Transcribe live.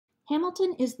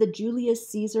Hamilton is the Julius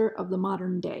Caesar of the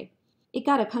modern day. It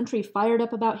got a country fired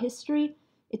up about history,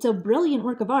 it's a brilliant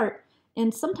work of art,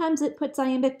 and sometimes it puts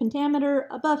iambic pentameter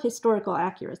above historical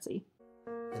accuracy.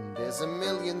 And there's a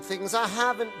million things I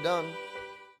haven't done.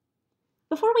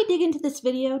 Before we dig into this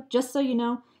video, just so you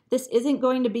know, this isn't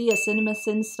going to be a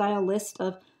CinemaSins style list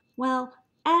of, well,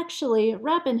 actually,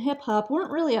 rap and hip-hop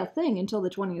weren't really a thing until the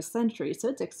 20th century, so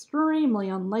it's extremely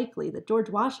unlikely that George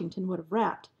Washington would have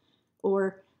rapped.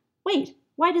 Or, wait,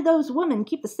 why did those women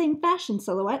keep the same fashion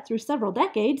silhouette through several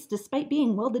decades despite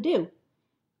being well-to-do?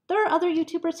 There are other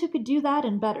YouTubers who could do that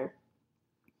and better.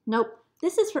 Nope,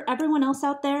 this is for everyone else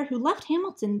out there who left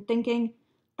Hamilton thinking,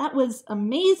 that was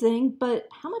amazing, but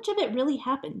how much of it really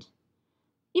happened?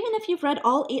 Even if you've read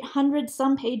all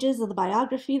 800-some pages of the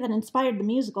biography that inspired the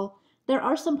musical, there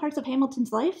are some parts of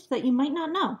Hamilton's life that you might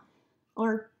not know.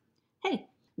 Or, hey,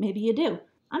 maybe you do.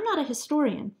 I'm not a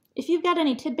historian. If you've got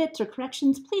any tidbits or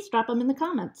corrections, please drop them in the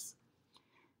comments.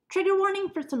 Trigger warning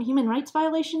for some human rights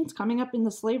violations coming up in the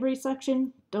slavery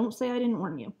section. Don't say I didn't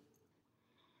warn you.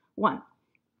 1.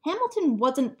 Hamilton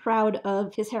wasn't proud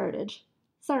of his heritage.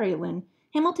 Sorry, Lynn.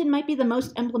 Hamilton might be the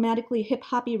most emblematically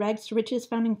hip-hoppy rags-to-riches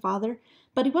founding father,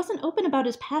 but he wasn't open about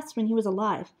his past when he was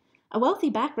alive. A wealthy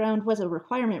background was a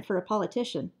requirement for a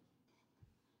politician.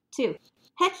 2.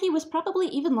 Heck, he was probably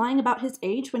even lying about his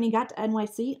age when he got to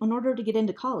NYC in order to get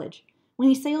into college. When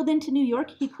he sailed into New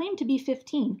York, he claimed to be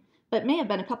 15, but may have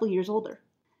been a couple years older.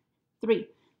 3.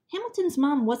 Hamilton's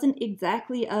mom wasn't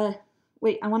exactly a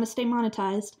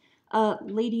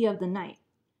lady of the night.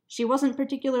 She wasn't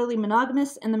particularly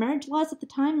monogamous, and the marriage laws at the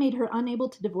time made her unable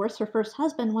to divorce her first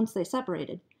husband once they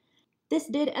separated. This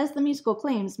did, as the musical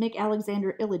claims, make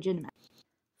Alexander illegitimate.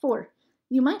 4.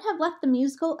 You might have left the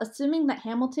musical assuming that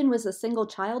Hamilton was a single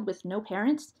child with no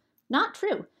parents. Not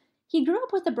true. He grew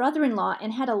up with a brother-in-law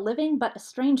and had a living but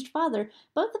estranged father,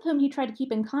 both of whom he tried to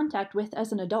keep in contact with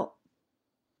as an adult.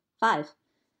 5.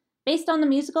 Based on the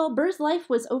musical, Burr's life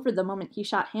was over the moment he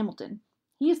shot Hamilton.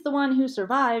 He's the one who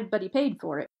survived, but he paid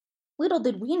for it. Little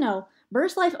did we know,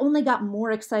 Burr's life only got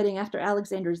more exciting after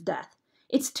Alexander's death.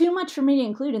 It's too much for me to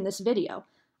include in this video.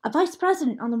 A vice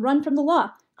president on the run from the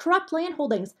law, corrupt land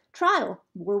holdings, trial,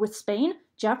 war with Spain,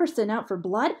 Jefferson out for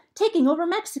blood, taking over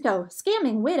Mexico,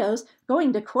 scamming widows,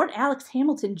 going to court Alex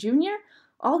Hamilton Jr.,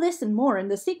 all this and more in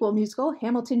the sequel musical,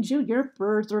 Hamilton Jr.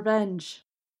 Burr's Revenge.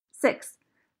 6.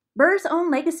 Burr's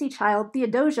own legacy child,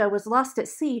 Theodosia, was lost at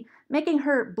sea, making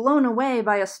her blown away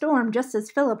by a storm just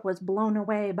as Philip was blown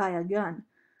away by a gun.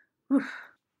 Oof.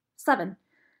 7.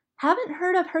 Haven't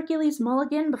heard of Hercules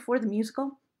Mulligan before the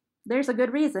musical? There's a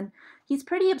good reason. He's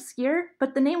pretty obscure,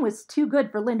 but the name was too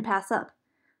good for Lynn to pass up.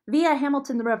 Via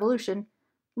Hamilton the Revolution.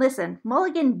 Listen,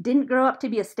 Mulligan didn't grow up to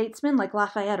be a statesman like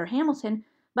Lafayette or Hamilton,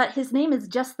 but his name is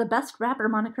just the best rapper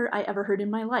moniker I ever heard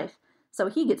in my life, so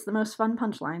he gets the most fun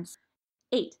punchlines.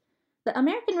 8. The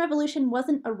American Revolution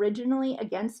wasn't originally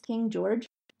against King George.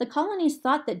 The colonies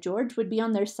thought that George would be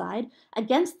on their side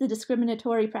against the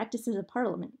discriminatory practices of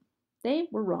Parliament. They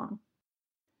were wrong.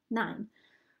 9.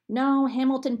 No,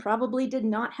 Hamilton probably did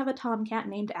not have a tomcat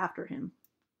named after him.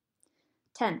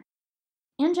 10.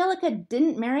 Angelica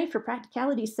didn't marry for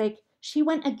practicality's sake. She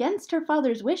went against her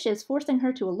father's wishes, forcing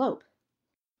her to elope.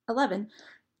 11.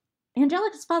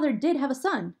 Angelica's father did have a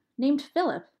son, named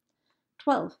Philip.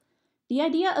 12. The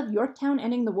idea of Yorktown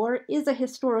ending the war is a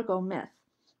historical myth.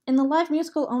 In the live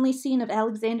musical-only scene of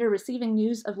Alexander receiving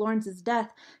news of Lawrence's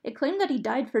death, it claimed that he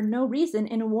died for no reason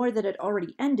in a war that had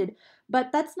already ended,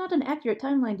 but that's not an accurate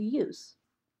timeline to use.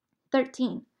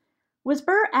 13. Was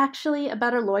Burr actually a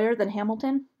better lawyer than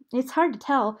Hamilton? It's hard to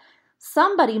tell.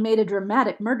 Somebody made a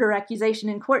dramatic murder accusation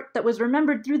in court that was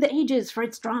remembered through the ages for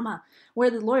its drama,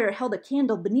 where the lawyer held a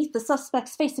candle beneath the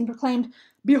suspect's face and proclaimed,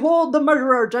 "Behold the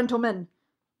murderer, gentlemen!"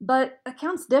 But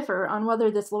accounts differ on whether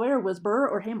this lawyer was Burr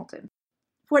or Hamilton.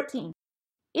 14.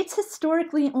 It's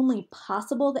historically only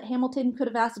possible that Hamilton could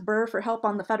have asked Burr for help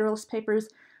on the Federalist Papers.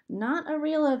 Not a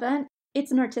real event,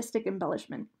 it's an artistic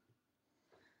embellishment.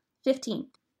 15.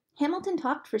 Hamilton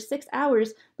talked for 6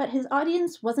 hours, but his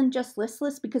audience wasn't just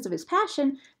listless because of his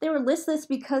passion, they were listless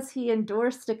because he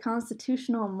endorsed a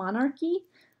constitutional monarchy,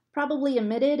 probably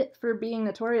omitted for being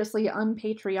notoriously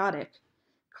unpatriotic.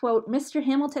 Quote, Mr.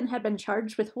 Hamilton had been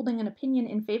charged with holding an opinion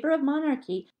in favor of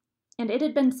monarchy, and it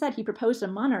had been said he proposed a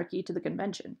monarchy to the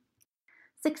convention.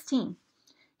 16.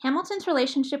 Hamilton's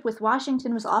relationship with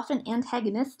Washington was often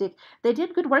antagonistic. They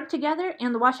did good work together,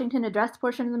 and the Washington address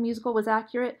portion of the musical was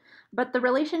accurate, but the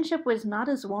relationship was not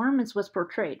as warm as was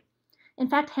portrayed. In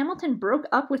fact, Hamilton broke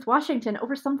up with Washington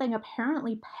over something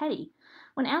apparently petty.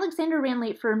 When Alexander ran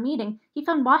late for a meeting, he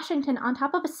found Washington on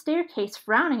top of a staircase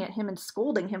frowning at him and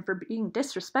scolding him for being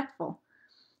disrespectful.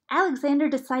 Alexander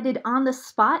decided on the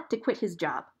spot to quit his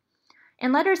job.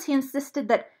 In letters, he insisted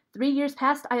that 3 years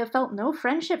past I have felt no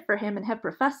friendship for him and have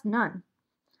professed none.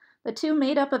 The two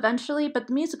made up eventually, but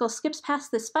the musical skips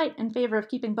past this fight in favor of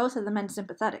keeping both of the men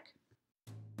sympathetic.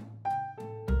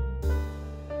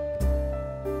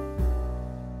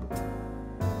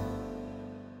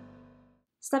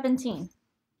 "17.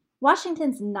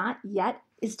 Washington's not yet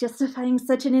is justifying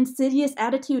such an insidious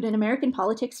attitude in American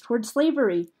politics toward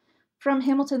slavery. From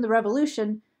Hamilton the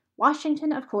Revolution,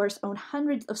 Washington, of course, owned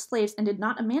hundreds of slaves and did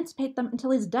not emancipate them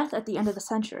until his death at the end of the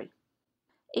century.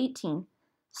 18.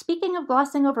 Speaking of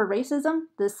glossing over racism,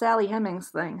 the Sally Hemings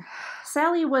thing.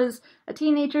 Sally was a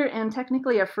teenager and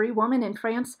technically a free woman in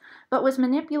France, but was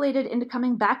manipulated into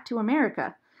coming back to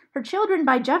America. Her children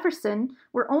by Jefferson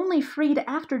were only freed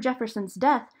after Jefferson's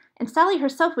death, and Sally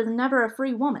herself was never a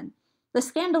free woman. The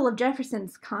scandal of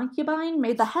Jefferson's concubine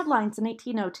made the headlines in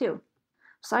 1802.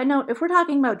 Side note, if we're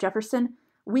talking about Jefferson,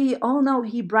 we all know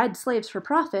he bred slaves for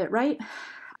profit, right?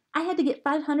 I had to get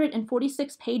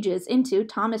 546 pages into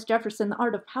Thomas Jefferson, The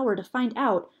Art of Power to find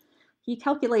out. He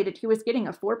calculated he was getting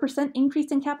a 4%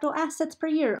 increase in capital assets per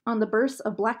year on the births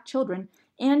of black children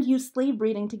and used slave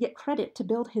breeding to get credit to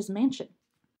build his mansion.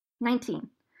 19.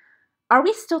 Are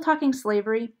we still talking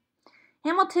slavery?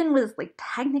 Hamilton was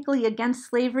technically against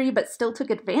slavery, but still took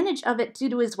advantage of it due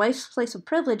to his wife's place of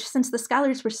privilege since the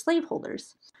scholars were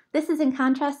slaveholders. This is in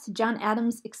contrast to John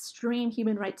Adams' extreme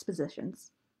human rights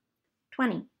positions.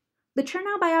 20. The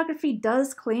Chernow biography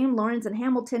does claim Lawrence and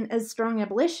Hamilton as strong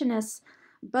abolitionists,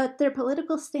 but their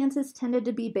political stances tended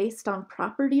to be based on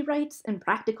property rights and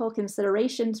practical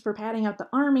considerations for padding out the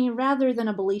army rather than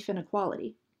a belief in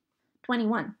equality.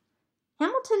 21.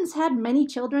 Hamilton's had many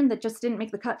children that just didn't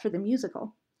make the cut for the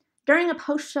musical. During a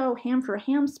post-show Ham for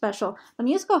Ham special, the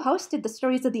musical hosted the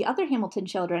stories of the other Hamilton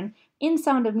children in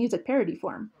Sound of Music parody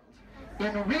form.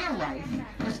 In real life,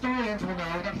 historians will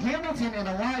know that Hamilton and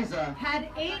Eliza had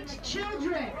 8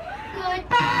 children.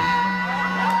 Goodbye!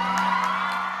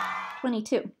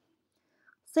 22.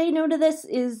 Say no to this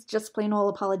is just plain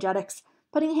old apologetics,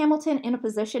 putting Hamilton in a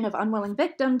position of unwilling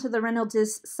victim to the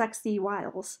Reynolds' sexy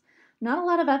wiles. Not a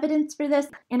lot of evidence for this,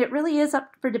 and it really is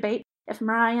up for debate if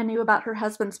Maria knew about her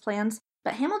husband's plans,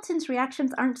 but Hamilton's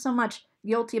reactions aren't so much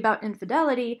guilty about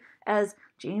infidelity as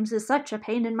James is such a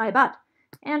pain in my butt.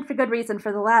 And for good reason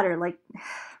for the latter,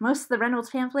 most of the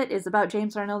Reynolds pamphlet is about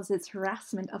James Reynolds'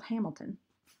 harassment of Hamilton.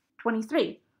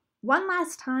 23. One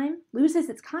Last Time loses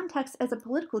its context as a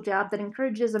political job that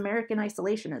encourages American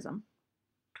isolationism.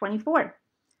 24.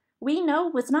 We Know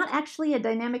was not actually a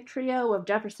dynamic trio of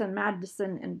Jefferson,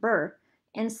 Madison, and Burr.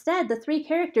 Instead, the three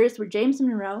characters were James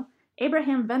Monroe,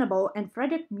 Abraham Venable, and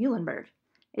Frederick Muhlenberg.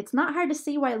 It's not hard to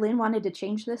see why Lynn wanted to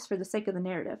change this for the sake of the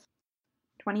narrative.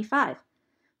 25.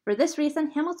 For this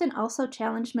reason, Hamilton also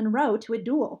challenged Monroe to a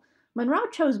duel. Monroe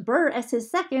chose Burr as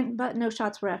his second, but no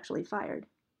shots were actually fired.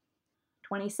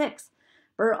 26.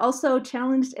 Burr also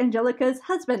challenged Angelica's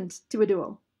husband to a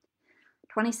duel.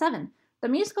 27. The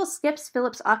musical skips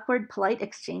Philip's awkward, polite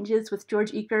exchanges with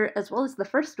George Eaker, as well as the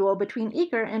first duel between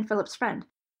Eaker and Philip's friend.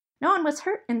 No one was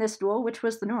hurt in this duel, which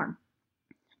was the norm.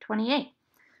 28.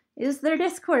 Is there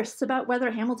discourse about whether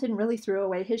Hamilton really threw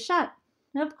away his shot?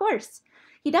 Of course.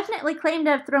 He definitely claimed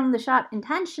to have thrown the shot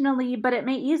intentionally, but it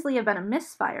may easily have been a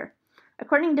misfire.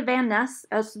 According to Van Ness,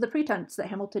 as to the pretense that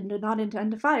Hamilton did not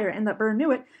intend to fire and that Burr knew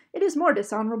it, it is more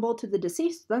dishonorable to the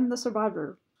deceased than the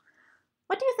survivor.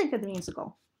 What do you think of the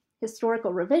musical?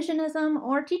 Historical revisionism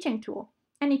or teaching tool?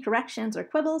 Any corrections or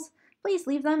quibbles? Please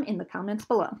leave them in the comments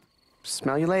below.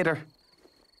 Smell you later.